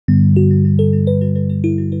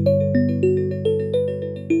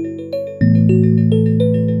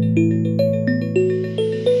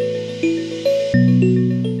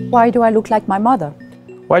Why do I look like my mother?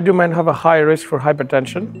 Why do men have a higher risk for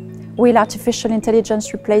hypertension? Will artificial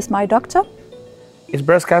intelligence replace my doctor? Is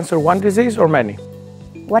breast cancer one disease or many?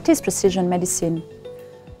 What is precision medicine?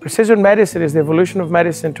 Precision medicine is the evolution of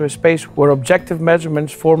medicine to a space where objective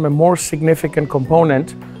measurements form a more significant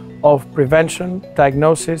component of prevention,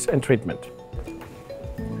 diagnosis, and treatment.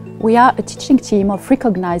 We are a teaching team of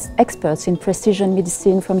recognized experts in precision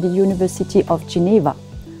medicine from the University of Geneva,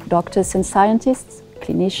 doctors and scientists,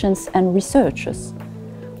 clinicians and researchers.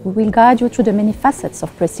 We will guide you through the many facets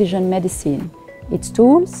of precision medicine, its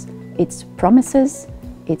tools, its promises,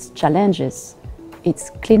 its challenges, its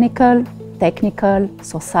clinical, technical,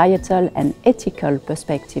 societal and ethical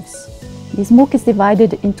perspectives. This MOOC is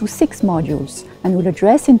divided into 6 modules and will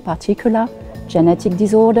address in particular genetic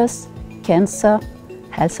disorders, cancer,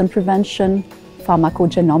 health and prevention,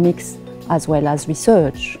 pharmacogenomics, as well as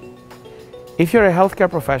research. If you're a healthcare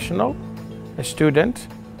professional, a student,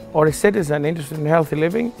 or a citizen interested in healthy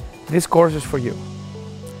living, this course is for you.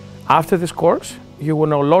 After this course, you will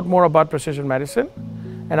know a lot more about precision medicine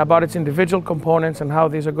and about its individual components and how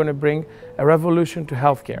these are going to bring a revolution to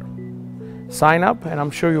healthcare. Sign up and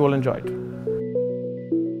I'm sure you will enjoy it.